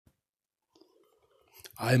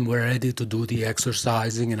I'm ready to do the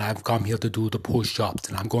exercising and I've come here to do the push-ups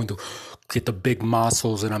and I'm going to get the big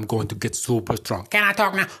muscles and I'm going to get super strong. Can I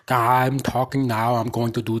talk now? I'm talking now. I'm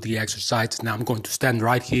going to do the exercises now. I'm going to stand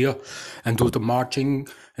right here and do the marching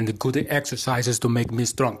and the good exercises to make me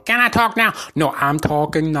strong. Can I talk now? No, I'm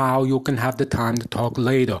talking now. You can have the time to talk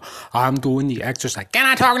later. I'm doing the exercise. Can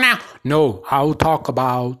I talk now? No, I'll talk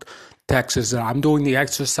about Texas. I'm doing the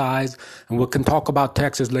exercise and we can talk about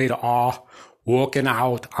Texas later. Working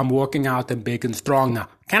out. I'm working out and big and strong now.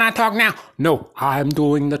 Can I talk now? No, I'm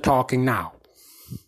doing the talking now.